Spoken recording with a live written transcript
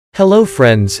Hello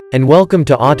friends, and welcome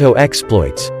to Auto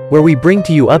Exploits, where we bring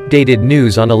to you updated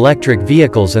news on electric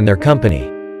vehicles and their company.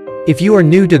 If you are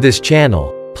new to this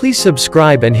channel, please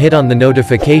subscribe and hit on the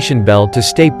notification bell to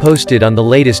stay posted on the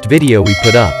latest video we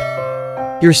put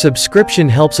up. Your subscription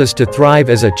helps us to thrive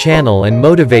as a channel and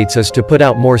motivates us to put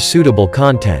out more suitable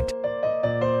content.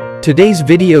 Today's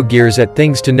video gears at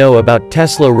things to know about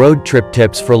Tesla road trip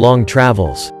tips for long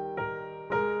travels.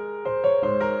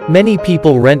 Many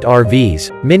people rent RVs,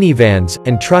 minivans,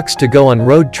 and trucks to go on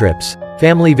road trips,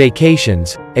 family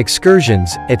vacations,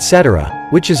 excursions, etc.,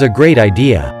 which is a great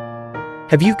idea.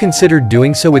 Have you considered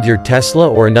doing so with your Tesla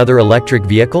or another electric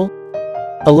vehicle?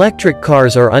 Electric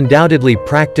cars are undoubtedly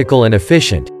practical and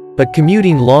efficient, but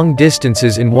commuting long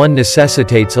distances in one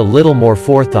necessitates a little more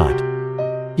forethought.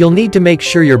 You'll need to make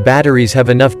sure your batteries have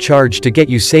enough charge to get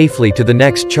you safely to the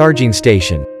next charging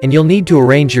station, and you'll need to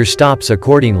arrange your stops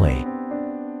accordingly.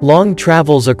 Long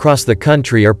travels across the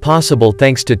country are possible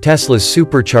thanks to Tesla's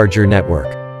Supercharger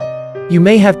network. You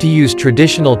may have to use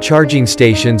traditional charging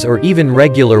stations or even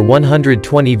regular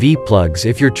 120V plugs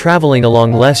if you're traveling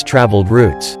along less traveled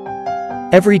routes.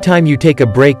 Every time you take a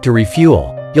break to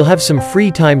refuel, you'll have some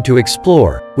free time to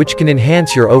explore, which can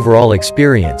enhance your overall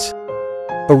experience.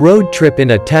 A road trip in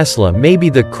a Tesla may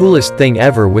be the coolest thing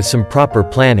ever with some proper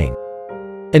planning.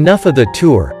 Enough of the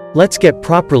tour, let's get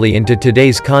properly into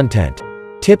today's content.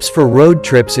 Tips for road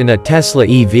trips in a Tesla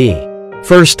EV.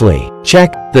 Firstly,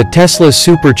 check the Tesla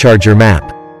Supercharger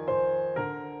map.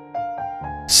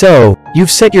 So, you've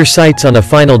set your sights on a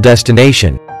final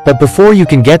destination, but before you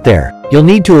can get there, you'll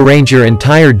need to arrange your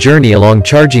entire journey along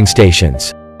charging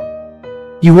stations.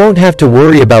 You won't have to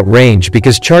worry about range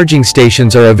because charging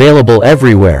stations are available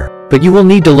everywhere, but you will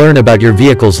need to learn about your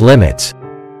vehicle's limits.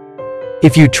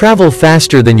 If you travel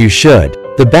faster than you should,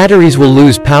 the batteries will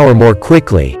lose power more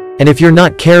quickly, and if you're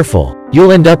not careful,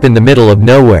 you'll end up in the middle of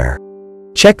nowhere.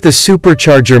 Check the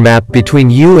Supercharger map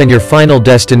between you and your final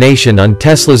destination on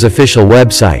Tesla's official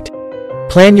website.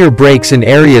 Plan your breaks in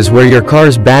areas where your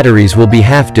car's batteries will be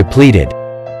half depleted.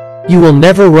 You will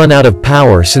never run out of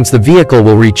power since the vehicle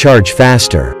will recharge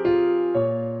faster.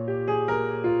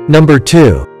 Number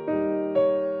 2.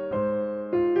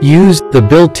 Use the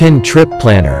built-in trip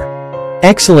planner.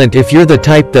 Excellent if you're the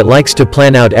type that likes to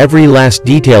plan out every last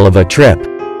detail of a trip.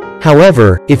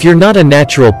 However, if you're not a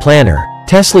natural planner,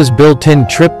 Tesla's built-in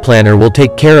trip planner will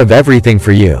take care of everything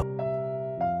for you.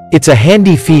 It's a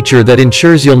handy feature that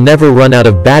ensures you'll never run out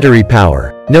of battery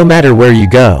power, no matter where you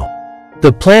go.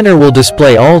 The planner will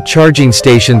display all charging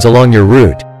stations along your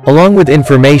route, along with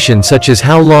information such as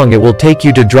how long it will take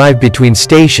you to drive between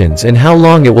stations and how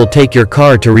long it will take your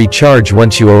car to recharge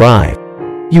once you arrive.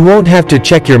 You won't have to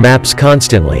check your maps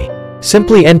constantly.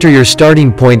 Simply enter your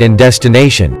starting point and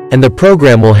destination, and the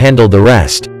program will handle the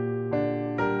rest.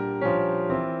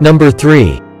 Number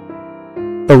 3.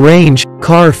 Arrange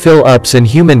car fill-ups and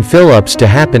human fill-ups to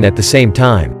happen at the same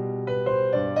time.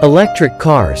 Electric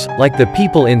cars, like the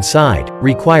people inside,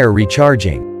 require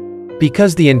recharging.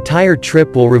 Because the entire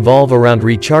trip will revolve around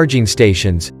recharging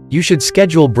stations, you should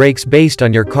schedule breaks based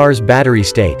on your car's battery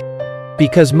state.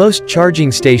 Because most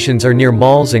charging stations are near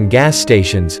malls and gas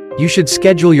stations, you should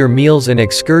schedule your meals and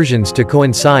excursions to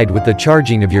coincide with the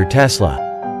charging of your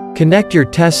Tesla. Connect your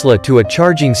Tesla to a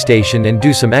charging station and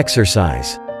do some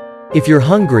exercise. If you're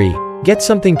hungry, get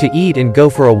something to eat and go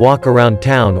for a walk around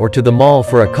town or to the mall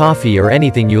for a coffee or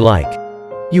anything you like.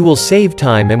 You will save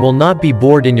time and will not be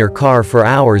bored in your car for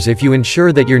hours if you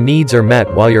ensure that your needs are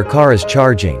met while your car is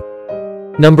charging.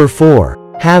 Number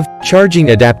 4. Have charging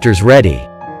adapters ready.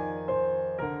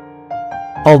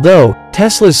 Although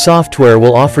Tesla's software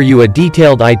will offer you a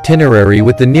detailed itinerary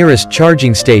with the nearest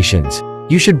charging stations,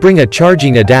 you should bring a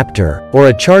charging adapter or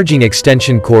a charging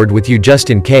extension cord with you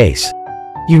just in case.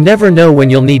 You never know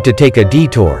when you'll need to take a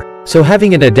detour, so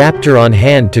having an adapter on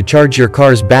hand to charge your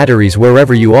car's batteries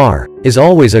wherever you are is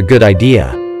always a good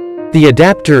idea. The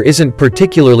adapter isn't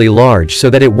particularly large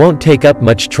so that it won't take up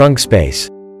much trunk space.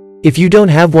 If you don't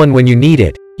have one when you need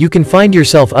it, you can find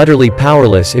yourself utterly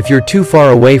powerless if you're too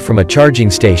far away from a charging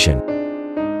station.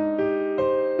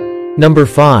 Number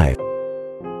 5.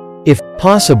 If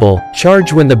possible,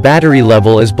 charge when the battery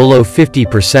level is below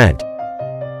 50%.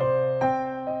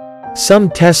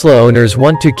 Some Tesla owners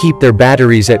want to keep their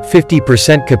batteries at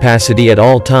 50% capacity at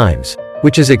all times,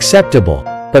 which is acceptable,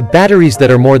 but batteries that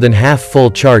are more than half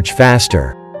full charge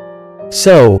faster.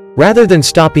 So, rather than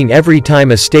stopping every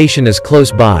time a station is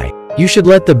close by, you should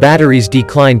let the batteries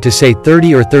decline to say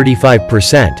 30 or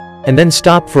 35%, and then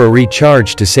stop for a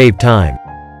recharge to save time.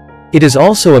 It is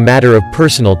also a matter of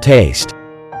personal taste.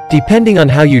 Depending on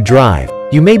how you drive,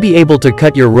 you may be able to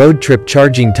cut your road trip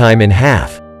charging time in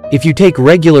half, if you take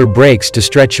regular breaks to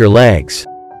stretch your legs.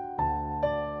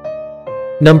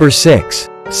 Number 6.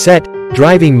 Set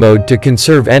driving mode to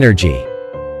conserve energy.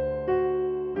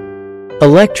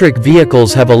 Electric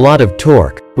vehicles have a lot of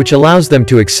torque, which allows them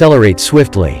to accelerate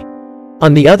swiftly.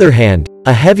 On the other hand,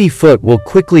 a heavy foot will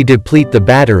quickly deplete the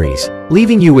batteries,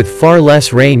 leaving you with far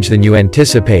less range than you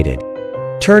anticipated.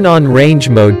 Turn on range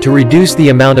mode to reduce the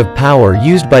amount of power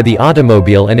used by the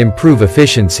automobile and improve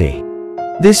efficiency.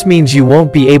 This means you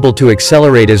won't be able to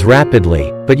accelerate as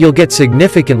rapidly, but you'll get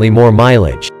significantly more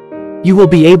mileage. You will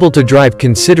be able to drive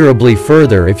considerably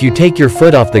further if you take your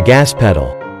foot off the gas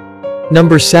pedal.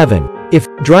 Number 7. If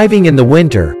driving in the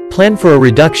winter, plan for a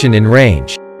reduction in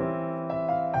range.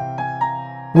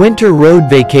 Winter road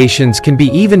vacations can be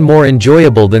even more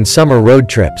enjoyable than summer road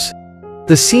trips.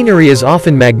 The scenery is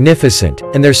often magnificent,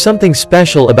 and there's something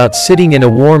special about sitting in a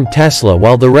warm Tesla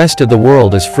while the rest of the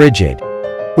world is frigid.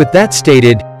 With that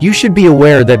stated, you should be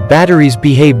aware that batteries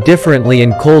behave differently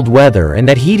in cold weather and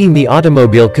that heating the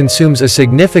automobile consumes a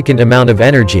significant amount of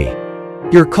energy.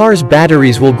 Your car's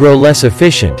batteries will grow less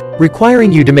efficient,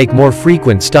 requiring you to make more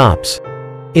frequent stops.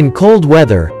 In cold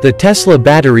weather, the Tesla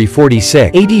battery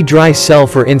 4680 dry cell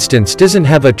for instance doesn't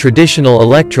have a traditional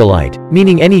electrolyte,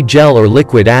 meaning any gel or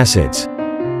liquid acids.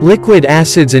 Liquid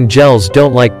acids and gels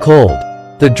don't like cold.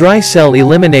 The dry cell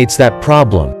eliminates that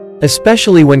problem,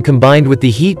 especially when combined with the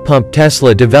heat pump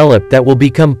Tesla developed that will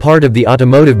become part of the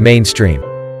automotive mainstream.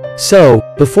 So,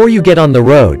 before you get on the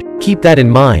road, keep that in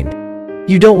mind.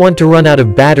 You don't want to run out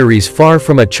of batteries far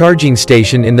from a charging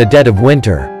station in the dead of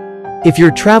winter. If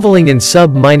you're traveling in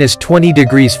sub-20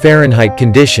 degrees Fahrenheit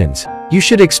conditions, you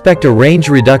should expect a range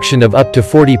reduction of up to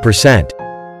 40%.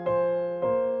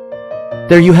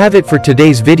 There you have it for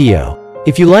today's video.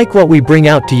 If you like what we bring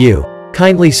out to you,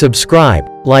 kindly subscribe,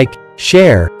 like,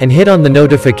 share, and hit on the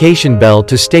notification bell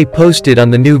to stay posted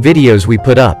on the new videos we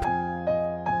put up.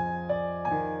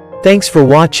 Thanks for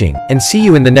watching, and see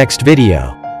you in the next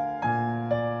video.